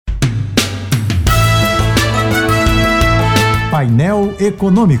Painel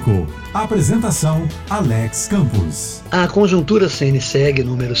Econômico. Apresentação: Alex Campos. A Conjuntura CNseg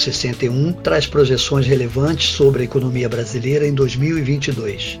nº 61 traz projeções relevantes sobre a economia brasileira em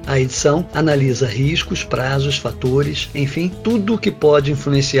 2022. A edição analisa riscos, prazos, fatores, enfim, tudo o que pode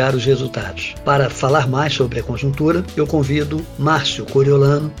influenciar os resultados. Para falar mais sobre a conjuntura, eu convido Marcio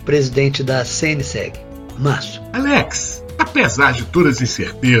Coriolano, presidente da CNseg. Márcio. Alex, apesar de todas as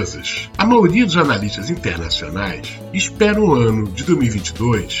incertezas, a maioria dos analistas internacionais espera um ano de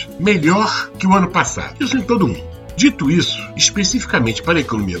 2022 melhor que o ano passado. Isso em todo mundo. Dito isso, especificamente para a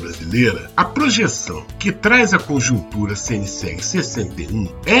economia brasileira, a projeção que traz a conjuntura CNseg 61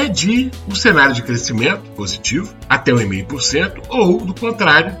 é de um cenário de crescimento positivo, até 1,5%, ou, do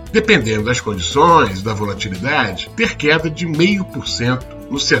contrário, dependendo das condições, da volatilidade, ter queda de 0,5%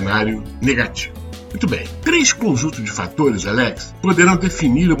 no cenário negativo. Muito bem, 3 conjuntos de fatores, Alex, poderão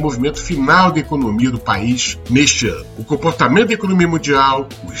definir o movimento final da economia do país neste ano. O comportamento da economia mundial,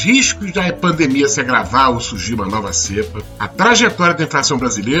 os riscos da pandemia se agravar ou surgir uma nova cepa, a trajetória da inflação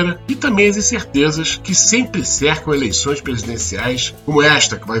brasileira e também as incertezas que sempre cercam eleições presidenciais como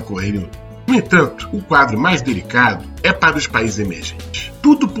esta que vai ocorrer em outubro. No entanto, o quadro mais delicado é para os países emergentes.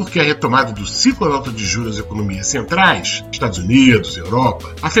 Tudo porque a retomada do ciclo alto de juros das economias centrais, Estados Unidos,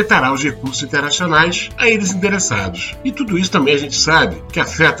 Europa, afetará os recursos internacionais a eles endereçados. E tudo isso também a gente sabe que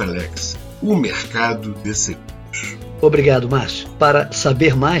afeta, Alex, o mercado de seguros. Obrigado, Márcio. Para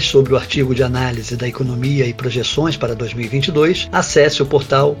saber mais sobre o artigo de análise da economia e projeções para 2022, acesse o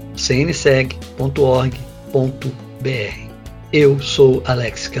portal cnseg.org.br. Eu sou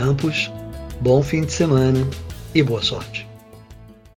Alex Campos. Bom fim de semana e boa sorte.